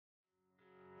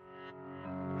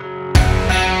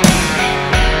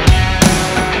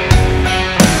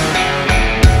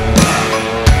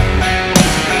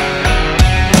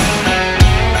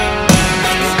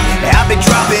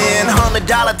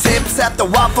the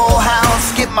Waffle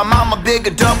House, get my mama bigger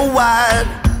double wide.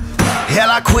 Hell,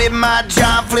 I quit my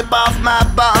job, flip off my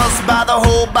boss, buy the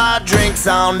whole bar, drinks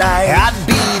all night. I'd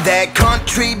be that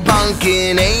country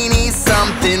bunkin', ain't he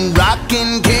something,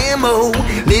 rockin' camo,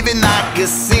 living like a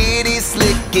city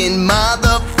slickin',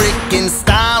 mother frickin'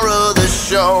 star of the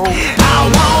show. I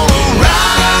wanna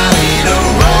ride a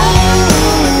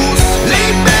rose, lay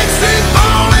back, straight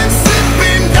ballin',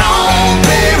 sippin' Dom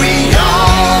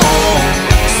Perignon,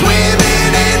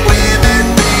 swimming in with it,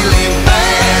 feeling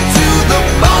bad to the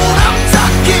bone. I'm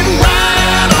talking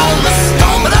right on the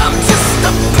stone, but I'm just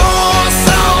a poor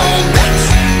soul bitch,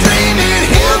 dreaming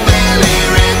hillbilly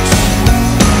rich.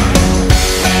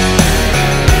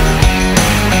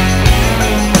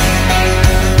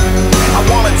 I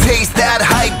wanna taste that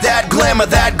hype, that glamour,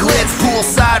 that glitz,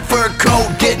 poolside fur coat,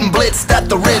 getting blitzed at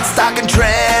the Ritz, talking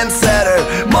trendsetter,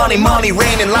 money, money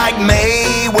raining like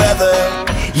Mayweather.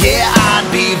 Yeah, I'd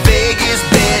be Vegas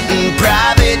betting,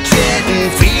 private jetting,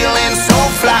 feeling so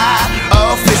fly,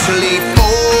 officially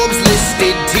Forbes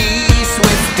listed,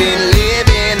 T-Swift and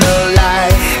living a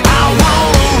life. I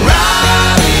wanna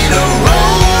ride in a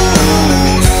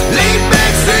rose, lay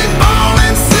back, straight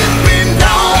ballin', sipping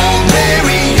Dom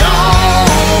Perignon,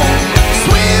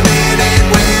 swimming in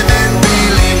with it,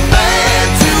 feeling bad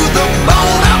to the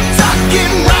bone. I'm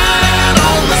talking right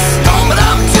on the stone, but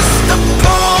I'm just a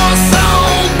poor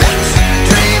soul bitch,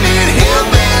 dreaming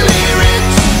hillbilly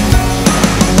rich.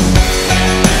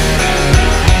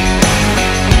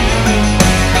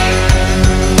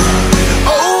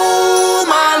 Oh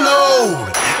my Lord,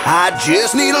 I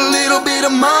just need a little bit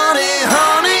of money,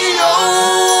 honey.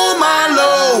 Oh my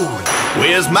Lord,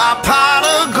 where's my pot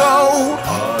of gold?